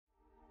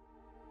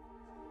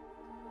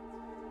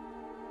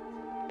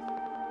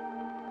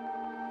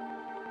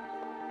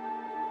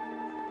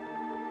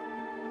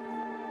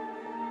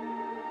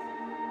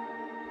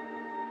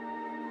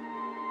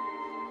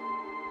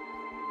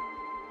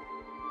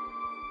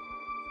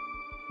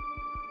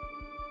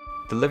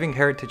The Living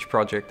Heritage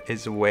Project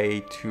is a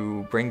way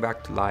to bring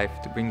back to life,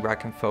 to bring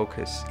back in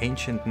focus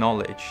ancient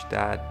knowledge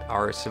that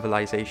our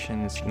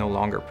civilizations no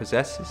longer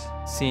possesses.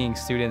 Seeing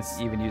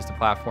students even use the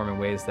platform in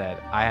ways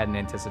that I hadn't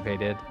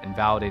anticipated and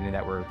validating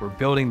that we're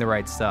building the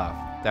right stuff,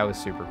 that was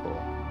super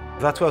cool.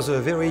 That was a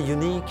very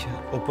unique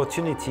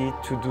opportunity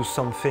to do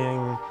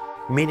something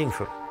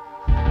meaningful.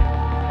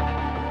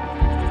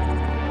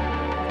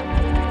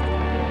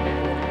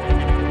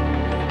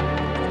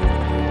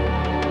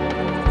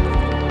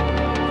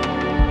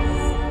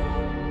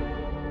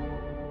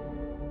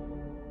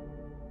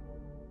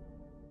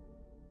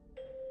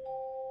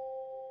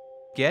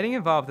 Getting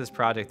involved with this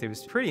project, it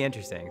was pretty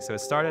interesting. So it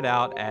started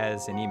out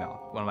as an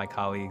email. One of my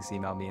colleagues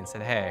emailed me and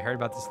said, hey, I heard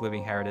about this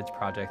Living Heritage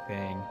Project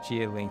thing.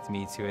 She had linked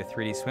me to a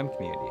 3D swim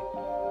community.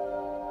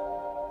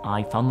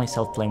 I found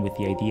myself playing with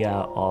the idea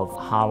of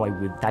how I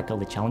would tackle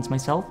the challenge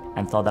myself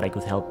and thought that I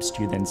could help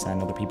students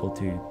and other people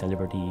to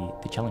deliver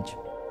the challenge.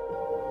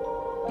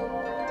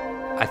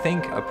 I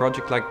think a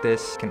project like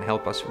this can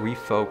help us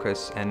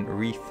refocus and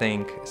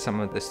rethink some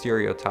of the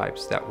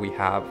stereotypes that we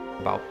have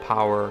about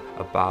power,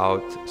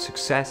 about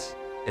success.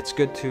 It's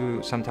good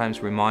to sometimes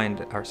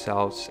remind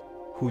ourselves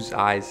whose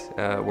eyes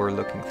we're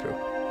looking through.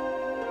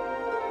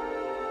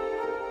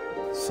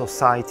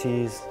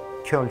 Societies,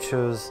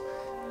 cultures,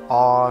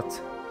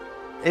 art,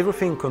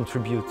 everything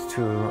contributes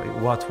to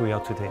what we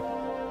are today.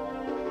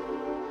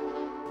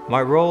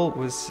 My role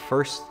was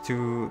first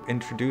to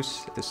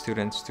introduce the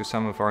students to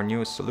some of our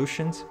newest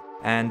solutions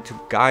and to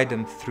guide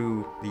them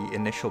through the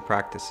initial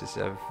practices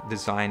of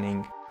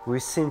designing.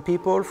 We've seen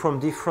people from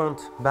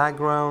different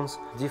backgrounds,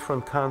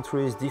 different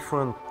countries,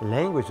 different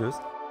languages.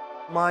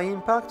 My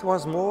impact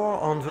was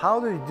more on how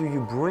do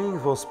you bring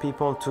those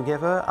people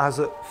together as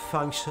a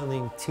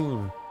functioning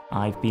team.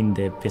 I've been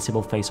the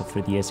visible face of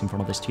 3DS in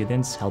front of the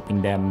students,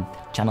 helping them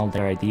channel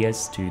their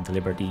ideas to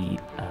deliver the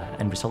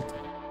end result.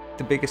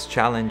 The biggest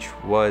challenge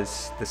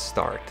was the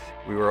start.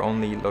 We were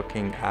only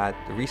looking at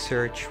the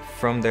research.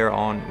 From there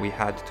on, we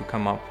had to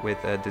come up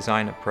with a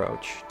design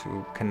approach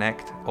to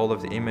connect all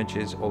of the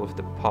images, all of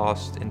the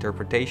past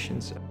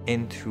interpretations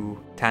into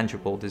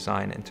tangible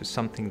design, into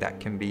something that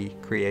can be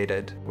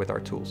created with our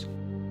tools.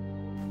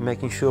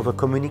 Making sure the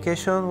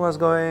communication was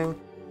going,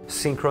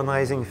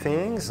 synchronizing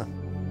things.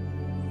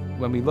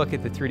 When we look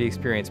at the 3D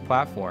Experience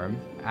platform,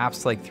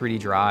 apps like 3D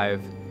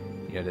Drive,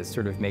 to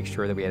sort of make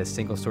sure that we had a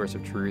single source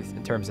of truth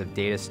in terms of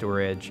data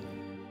storage,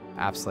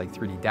 apps like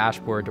 3D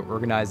Dashboard to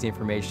organize the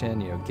information,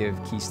 give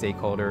key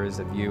stakeholders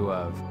a view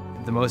of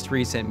the most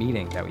recent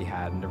meeting that we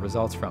had and the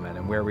results from it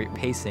and where we're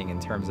pacing in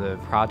terms of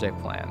project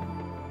plan.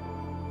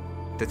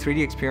 The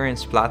 3D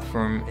Experience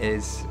platform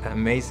is an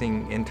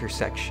amazing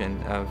intersection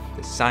of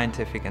the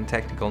scientific and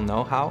technical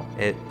know-how.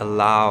 It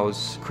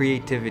allows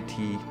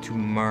creativity to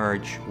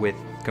merge with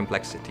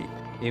complexity.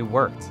 It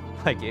worked.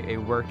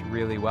 It worked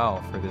really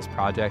well for this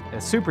project at a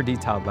super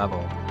detailed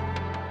level.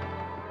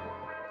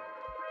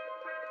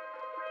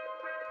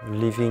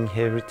 Living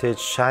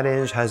Heritage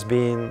Challenge has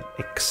been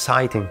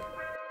exciting.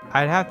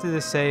 I'd have to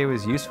just say it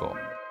was useful.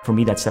 For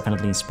me, that's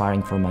definitely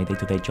inspiring for my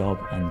day-to-day job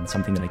and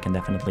something that I can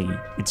definitely,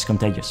 it's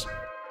contagious.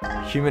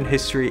 Human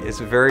history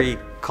is a very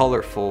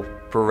colorful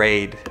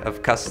parade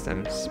of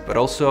customs, but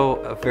also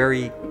a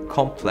very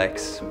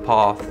complex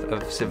path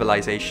of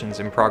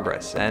civilizations in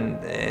progress.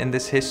 And in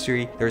this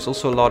history, there's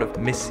also a lot of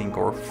missing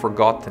or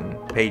forgotten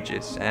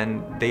pages,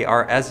 and they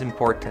are as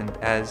important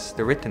as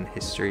the written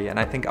history. And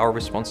I think our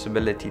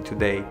responsibility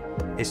today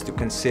is to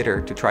consider,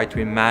 to try to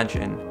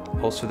imagine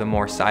also the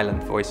more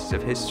silent voices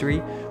of history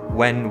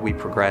when we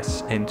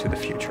progress into the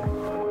future.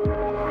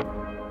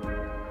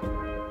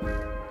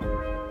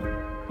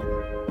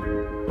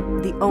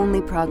 The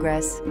only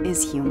progress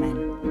is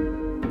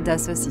human.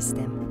 Dassault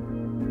Systèmes.